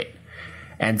terrible rate.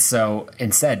 And so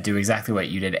instead, do exactly what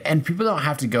you did. And people don't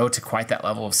have to go to quite that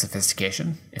level of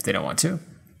sophistication if they don't want to.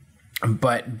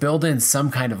 But build in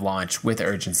some kind of launch with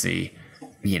urgency,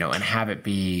 and have it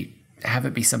be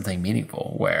something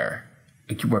meaningful where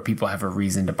people have a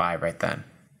reason to buy right then.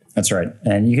 That's right.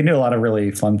 And you can do a lot of really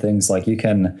fun things. Like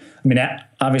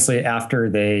obviously after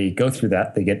they go through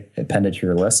that, they get appended to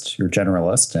your list, your general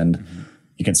list, and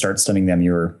you can start sending them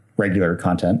your regular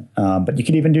content. But you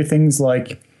can even do things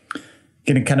like,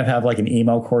 you can kind of have like an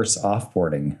email course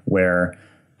offboarding, where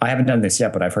I haven't done this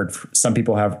yet, but I've heard some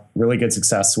people have really good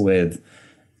success with,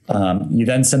 you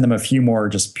then send them a few more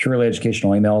just purely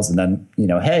educational emails, and then,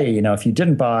 hey, if you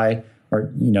didn't buy,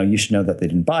 or, you should know that they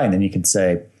didn't buy. And then you can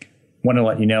say, want to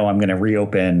let you know I'm going to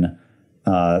reopen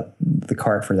the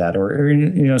cart for that,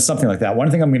 or something like that.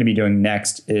 One thing I'm going to be doing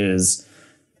next is,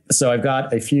 so I've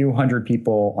got a few hundred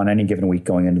people on any given week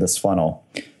going into this funnel,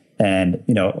 and,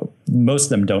 most of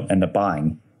them don't end up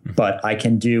buying, but I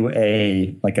can do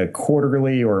a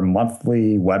quarterly or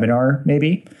monthly webinar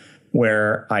maybe,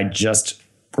 where I just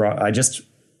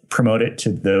promote it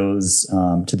to those,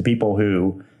 to the people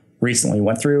who recently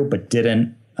went through, but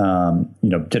didn't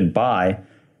buy.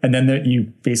 And then you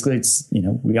basically,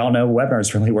 we all know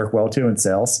webinars really work well too in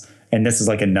sales. And this is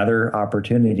like another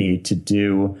opportunity to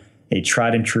do a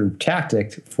tried and true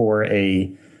tactic for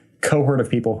a cohort of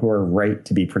people who are right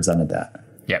to be presented that.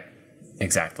 Yep,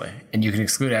 exactly. And you can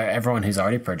exclude everyone who's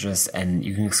already purchased, and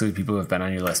you can exclude people who have been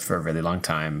on your list for a really long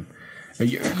time.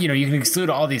 You can exclude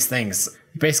all these things.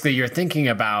 Basically, you're thinking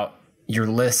about your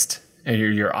list and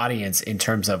your audience in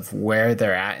terms of where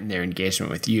they're at in their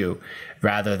engagement with you,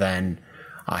 rather than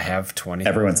I have 20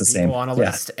 everyone's the people same on a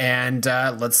list, and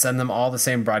let's send them all the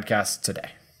same broadcast today.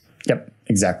 Yep,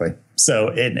 exactly. So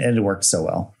it works so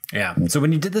well. Yeah. So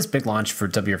when you did this big launch for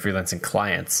W Freelancing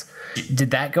clients,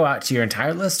 did that go out to your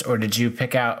entire list, or did you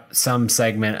pick out some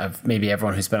segment of maybe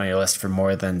everyone who's been on your list for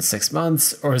more than 6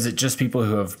 months, or is it just people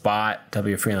who have bought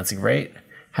W Freelancing Rate?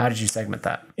 How did you segment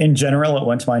that? In general, it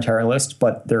went to my entire list,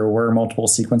 but there were multiple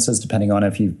sequences depending on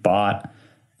if you bought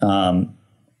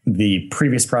the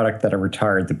previous product that I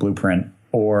retired, the blueprint,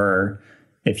 or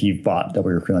if you've bought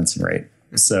W Freelancing Rate.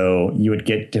 So you would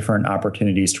get different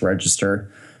opportunities to register,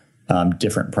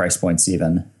 different price points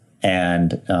even.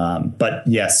 And but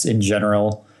yes, in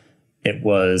general, it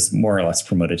was more or less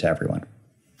promoted to everyone.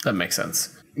 That makes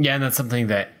sense. Yeah, and that's something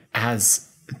that as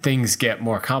things get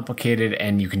more complicated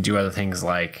and you can do other things,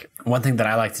 like one thing that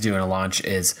I like to do in a launch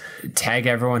is tag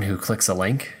everyone who clicks a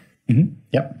link. Mm-hmm.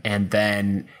 Yep.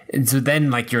 And so then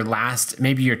like your last,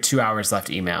 maybe your 2 hours left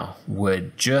email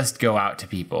would just go out to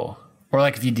people. Or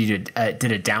like if you did a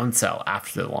downsell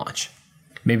after the launch,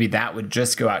 maybe that would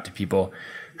just go out to people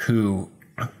who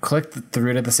clicked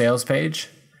through to the sales page,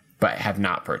 but have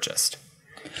not purchased.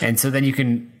 And so then you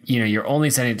can, you're only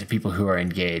sending it to people who are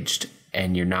engaged,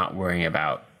 and you're not worrying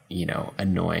about,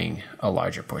 annoying a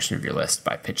larger portion of your list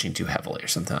by pitching too heavily or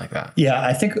something like that. Yeah,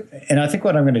 I think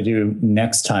what I'm going to do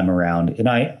next time around,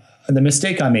 and the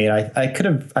mistake I made, I could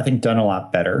have, I think, done a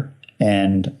lot better.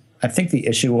 And I think the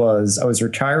issue was I was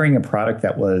retiring a product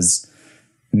that was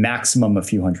maximum a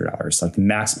few $100s. Like the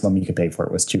maximum you could pay for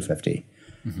it was $250.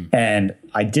 Mm-hmm. And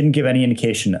I didn't give any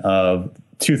indication of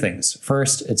two things.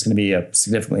 First, it's going to be a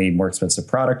significantly more expensive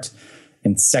product.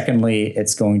 And secondly,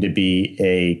 it's going to be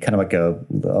a kind of like a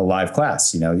live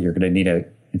class. You're going to need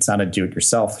it's not a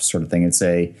do-it-yourself sort of thing. It's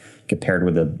get paired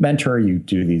with a mentor. You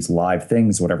do these live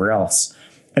things, whatever else.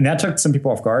 And that took some people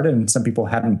off guard, and some people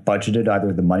hadn't budgeted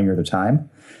either the money or the time.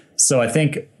 So I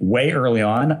think way early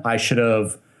on, I should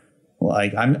have,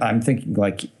 I'm thinking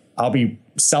I'll be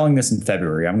selling this in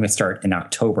February. I'm going to start in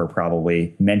October,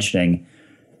 probably mentioning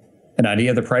an idea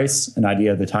of the price, an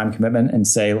idea of the time commitment, and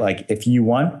say, if you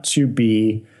want to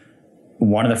be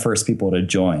one of the first people to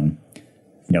join,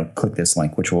 click this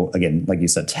link, which will, again, like you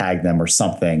said, tag them or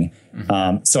something.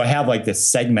 Mm-hmm. So I have this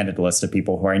segmented list of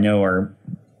people who I know are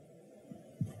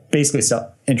basically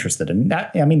interested in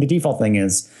that. I mean, the default thing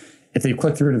is if they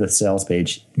click through to the sales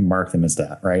page, mark them as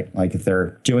that, right? If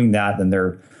they're doing that, then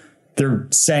they're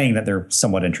saying that they're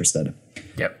somewhat interested.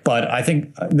 Yep. But I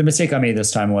think the mistake I made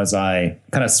this time was I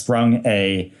kind of sprung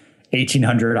a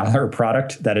 $1,800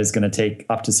 product that is going to take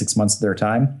up to 6 months of their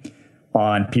time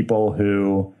on people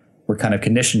who we're kind of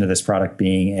conditioned to this product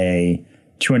being a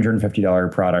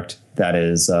 $250 product that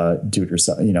is do it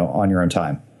yourself, on your own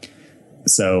time.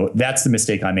 So that's the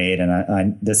mistake I made. And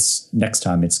I this next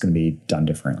time it's going to be done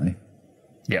differently.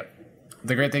 Yep.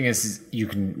 The great thing is you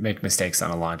can make mistakes on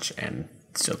a launch and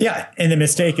still. Yeah. And the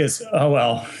mistake is,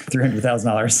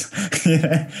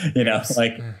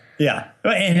 $300,000, yeah.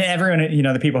 And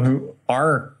everyone, the people who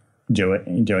are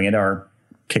doing it are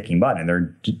kicking butt and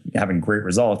they're having great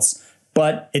results.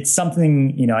 But it's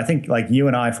something, I think like you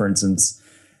and I, for instance,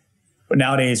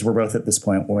 nowadays we're both at this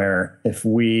point where if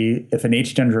an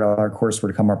 $1,800 course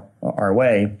were to come our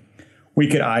way, we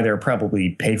could either probably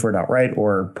pay for it outright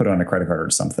or put it on a credit card or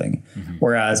something. Mm-hmm.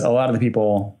 Whereas a lot of the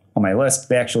people on my list,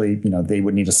 they actually, they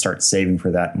would need to start saving for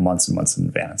that months and months in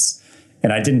advance.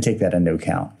 And I didn't take that into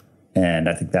account. And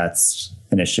I think that's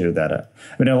an issue that, a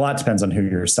lot depends on who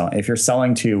you're selling. If you're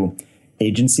selling to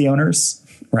agency owners,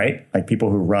 right? Like people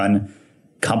who run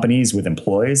companies with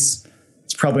employees,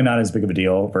 it's probably not as big of a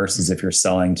deal versus if you're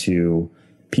selling to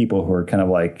people who are kind of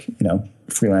like,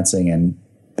 freelancing and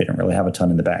they don't really have a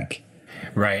ton in the bank.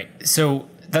 Right. So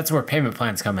that's where payment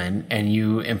plans come in, and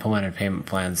you implemented payment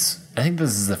plans. I think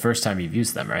this is the first time you've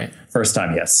used them, right? First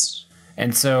time, yes.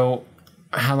 And so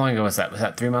how long ago was that? Was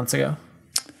that 3 months ago?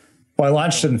 Well, I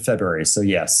launched it in February. So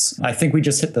yes, I think we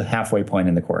just hit the halfway point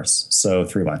in the course. So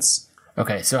 3 months.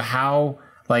 Okay. So how,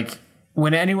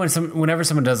 whenever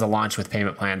someone does a launch with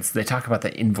payment plans, they talk about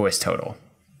the invoice total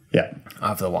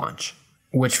of the launch,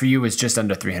 which for you is just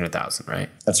under 300,000, right?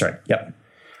 That's right. Yep.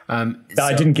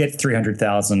 I didn't get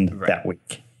 300,000 that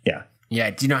week. Yeah. Yeah.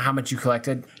 Do you know how much you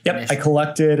collected? Yep.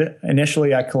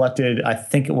 Initially I collected, I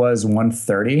think it was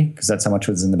 130 because that's how much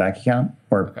was in the bank account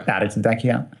or added to the bank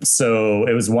account. So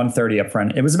it was 130 up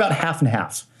front. It was about half and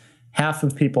half. Half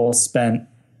of people spent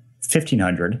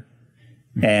 1,500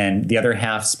 and the other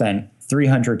half spent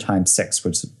 300 times 6,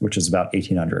 which is about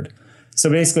 1,800. So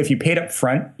basically if you paid up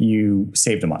front, you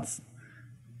saved a month.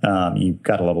 You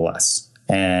got a little less.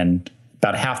 And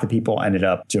about half the people ended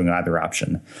up doing either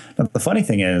option. Now, the funny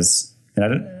thing is,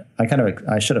 and I kind of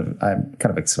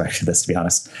expected this, to be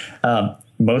honest.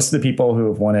 Most of the people who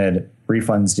have wanted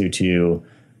refunds due to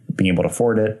being able to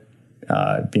afford it,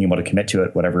 being able to commit to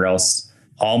it, whatever else,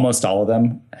 almost all of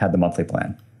them had the monthly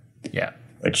plan. Yeah.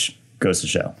 Which goes to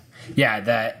show. Yeah,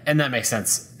 that makes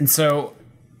sense. And so,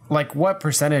 what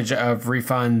percentage of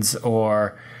refunds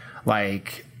or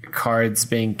cards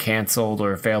being canceled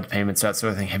or failed payments, that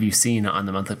sort of thing, have you seen on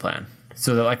the monthly plan?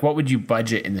 So that, what would you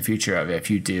budget in the future of it if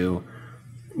you do,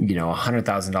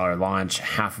 $100,000 launch,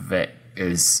 half of it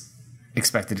is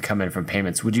expected to come in from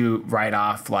payments? Would you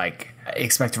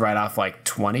expect to write off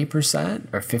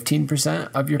 20% or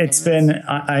 15% of your payments? It's been,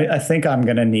 I think I'm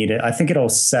going to need it. I think it'll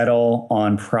settle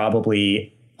on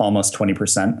probably almost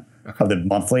 20% of the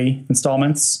monthly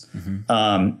installments.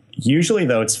 Mm-hmm. Usually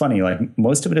though, it's funny,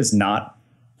 most of it is not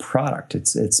product.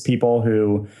 It's people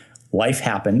who life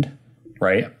happened,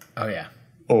 right? Yep. Oh yeah.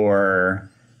 Or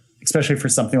especially for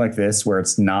something like this, where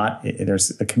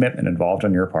there's a commitment involved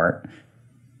on your part,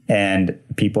 and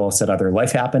people said either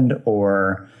life happened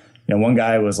or, one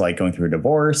guy was going through a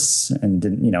divorce and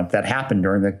didn't, that happened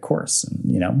during the course,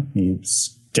 and,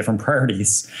 he's different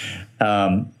priorities.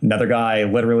 Another guy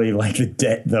literally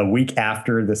the week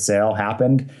after the sale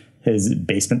happened, his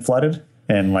basement flooded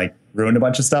and ruined a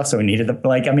bunch of stuff. So we needed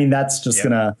to that's just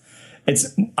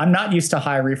I'm not used to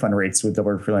high refund rates with the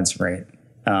word freelancing rate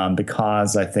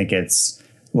because I think it's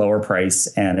lower price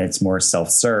and it's more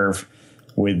self-serve.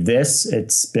 With this,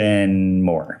 it's been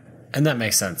more. And that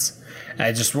makes sense.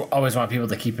 I just always want people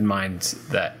to keep in mind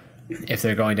that if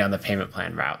they're going down the payment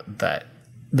plan route, that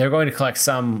they're going to collect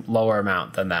some lower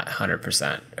amount than that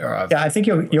 100%. I think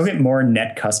you'll get more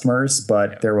net customers,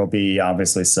 but there will be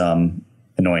obviously some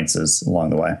annoyances along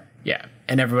the way. Yeah.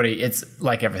 And everybody, it's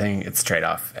like everything, it's a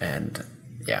trade-off, and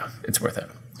it's worth it.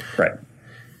 Right.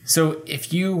 So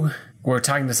if you were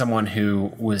talking to someone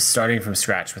who was starting from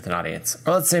scratch with an audience,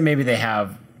 or let's say maybe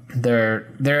they're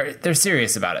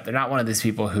serious about it. They're not one of these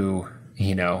people who,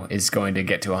 is going to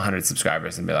get to 100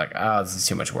 subscribers and be like, oh, this is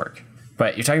too much work.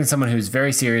 But you're talking to someone who's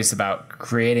very serious about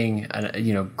creating,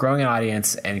 growing an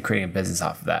audience and creating a business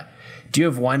off of that. Do you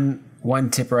have one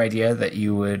tip or idea that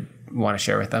you would want to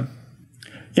share with them?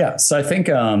 Yeah. So I think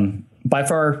by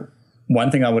far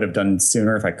one thing I would have done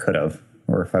sooner if I could have,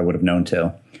 or if I would have known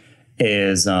to,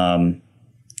 is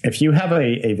if you have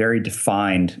a very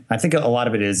defined, I think a lot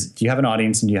of it is, do you have an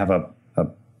audience and do you have a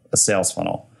sales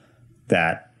funnel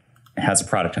that has a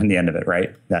product on the end of it,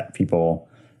 right? That people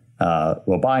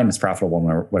will buy and is profitable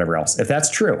and whatever else. If that's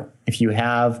true, if you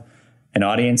have an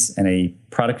audience and a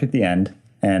product at the end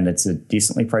and it's a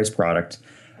decently priced product,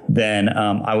 then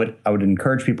I would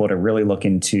encourage people to really look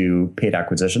into paid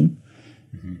acquisition.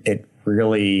 Mm-hmm. It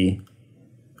really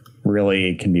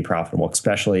can be profitable,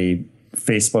 especially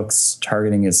Facebook's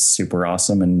targeting is super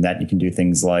awesome, and that you can do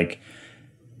things like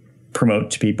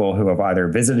promote to people who have either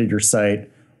visited your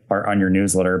site, are on your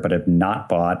newsletter, but have not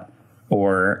bought,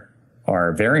 or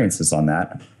are variances on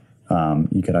that.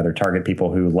 You could either target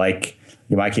people who like,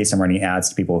 in my case, I'm running ads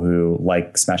to people who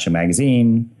like Smashing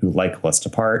Magazine, who like List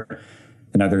Apart,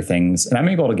 and other things. And I'm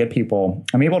able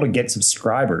to get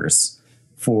subscribers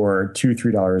for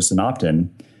 $2-3 an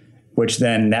opt-in, which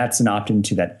then that's an opt-in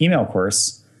to that email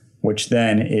course, which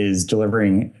then is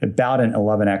delivering about an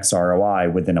 11x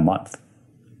ROI within a month.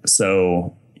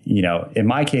 So, in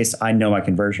my case, I know my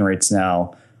conversion rates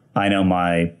now. I know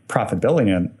my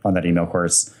profitability on that email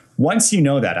course. Once you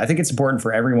know that, I think it's important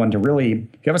for everyone to really, if you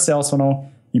have a sales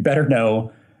funnel, you better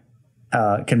know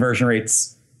conversion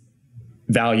rates,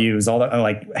 values, all that,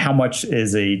 like how much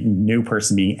is a new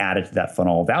person being added to that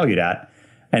funnel valued at,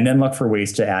 and then look for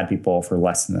ways to add people for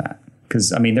less than that. Because,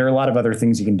 there are a lot of other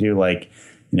things you can do, like,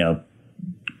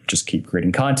 just keep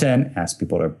creating content, ask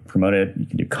people to promote it. You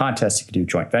can do contests, you can do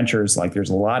joint ventures. Like there's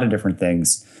a lot of different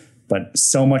things, but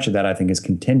so much of that I think is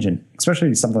contingent,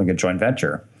 especially something like a joint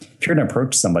venture. If you're going to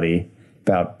approach somebody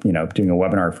about, doing a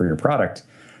webinar for your product,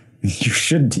 you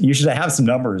should have some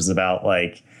numbers about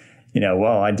like,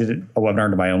 well, I did a webinar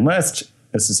to my own list.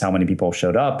 This is how many people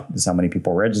showed up. This is how many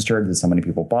people registered. This is how many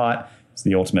people bought. This is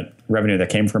the ultimate revenue that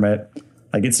came from it.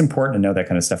 Like it's important to know that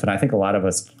kind of stuff. And I think a lot of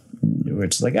us, we're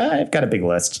just like, I've got a big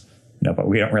list, but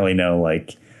we don't really know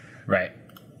like right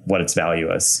what its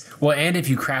value is. Well, and if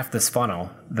you craft this funnel,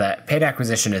 that paid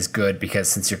acquisition is good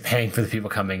because since you're paying for the people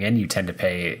coming in, you tend to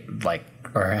pay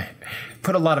or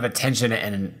put a lot of attention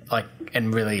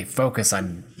and really focus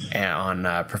on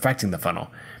perfecting the funnel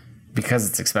because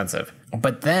it's expensive.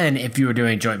 But then if you were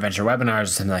doing joint venture webinars or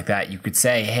something like that, you could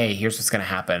say, hey, here's what's going to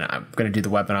happen. I'm going to do the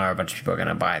webinar. A bunch of people are going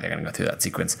to buy. They're going to go through that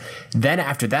sequence. Then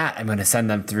after that, I'm going to send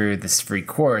them through this free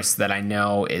course that I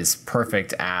know is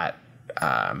perfect at,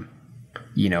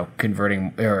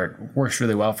 converting, or works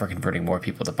really well for converting more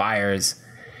people to buyers.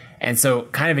 And so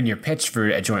kind of in your pitch for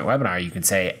a joint webinar, you can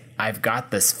say, I've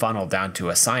got this funnel down to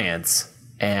a science.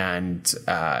 And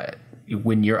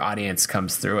when your audience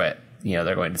comes through it,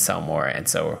 they're going to sell more. And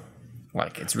so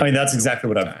it's really that's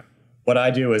exactly what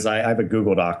I do is I have a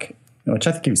Google Doc, which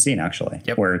I think you've seen actually,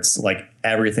 yep. Where it's like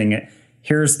everything.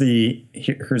 Here's the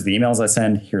emails I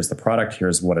send. Here's the product.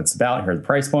 Here's what it's about. Here are the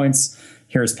price points.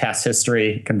 Here's past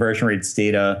history, conversion rates,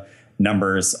 data,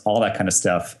 numbers, all that kind of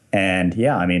stuff. And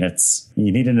yeah,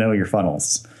 you need to know your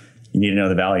funnels. You need to know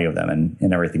the value of them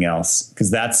and everything else.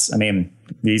 Because this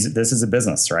is a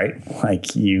business, right?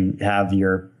 Like you should have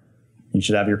your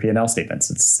P&L statements.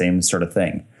 It's the same sort of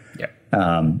thing. Yeah.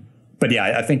 But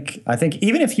yeah, I think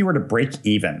even if you were to break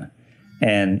even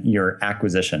and your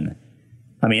acquisition,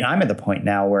 I'm at the point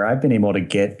now where I've been able to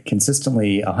get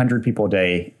consistently 100 people a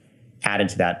day added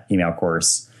to that email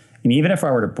course. And even if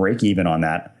I were to break even on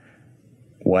that,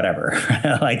 whatever,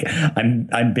 like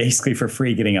I'm basically for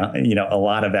free getting a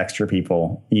lot of extra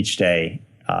people each day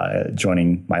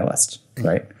joining my list.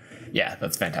 Right. Yeah,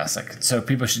 that's fantastic. So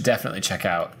people should definitely check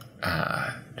out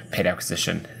paid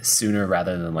acquisition sooner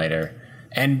rather than later,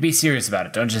 and be serious about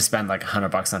it. Don't just spend like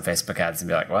 $100 on Facebook ads and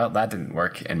be like, well, that didn't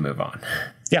work, and move on.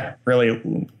 Yeah,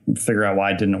 really figure out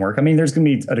why it didn't work. There's going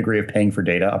to be a degree of paying for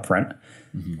data up front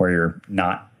where you're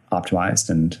not optimized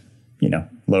and,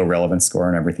 low relevance score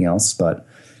and everything else. But,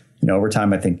 over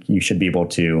time, I think you should be able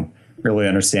to really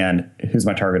understand who's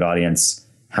my target audience,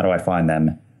 how do I find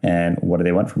them, and what do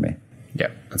they want from me?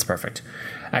 Yep, that's perfect.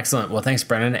 Excellent. Well, thanks,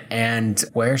 Brennan. And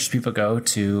where should people go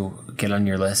to get on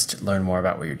your list, learn more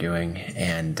about what you're doing,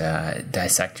 and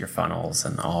dissect your funnels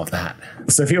and all of that?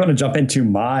 So if you want to jump into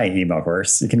my email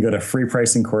course, you can go to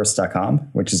freepricingcourse.com,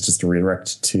 which is just a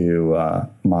redirect to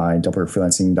my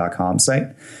doubleyourfreelancing.com site.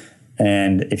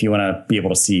 And if you want to be able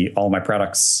to see all my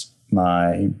products,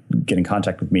 get in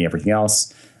contact with me, everything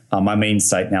else, my main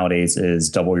site nowadays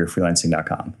is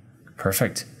doubleyourfreelancing.com.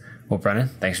 Perfect. Well, Brennan,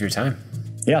 thanks for your time.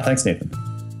 Yeah, thanks, Nathan.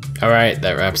 All right,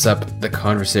 that wraps up the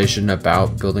conversation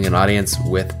about building an audience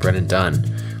with Brennan Dunn.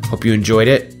 Hope you enjoyed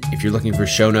it. If you're looking for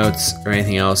show notes or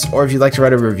anything else, or if you'd like to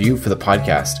write a review for the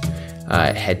podcast,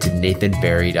 head to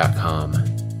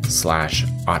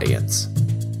nathanbarry.com/audience.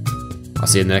 I'll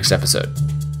see you in the next episode.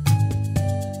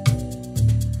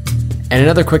 And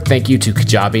another quick thank you to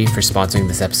Kajabi for sponsoring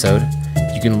this episode.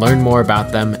 You can learn more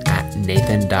about them at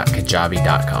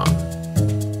nathan.kajabi.com.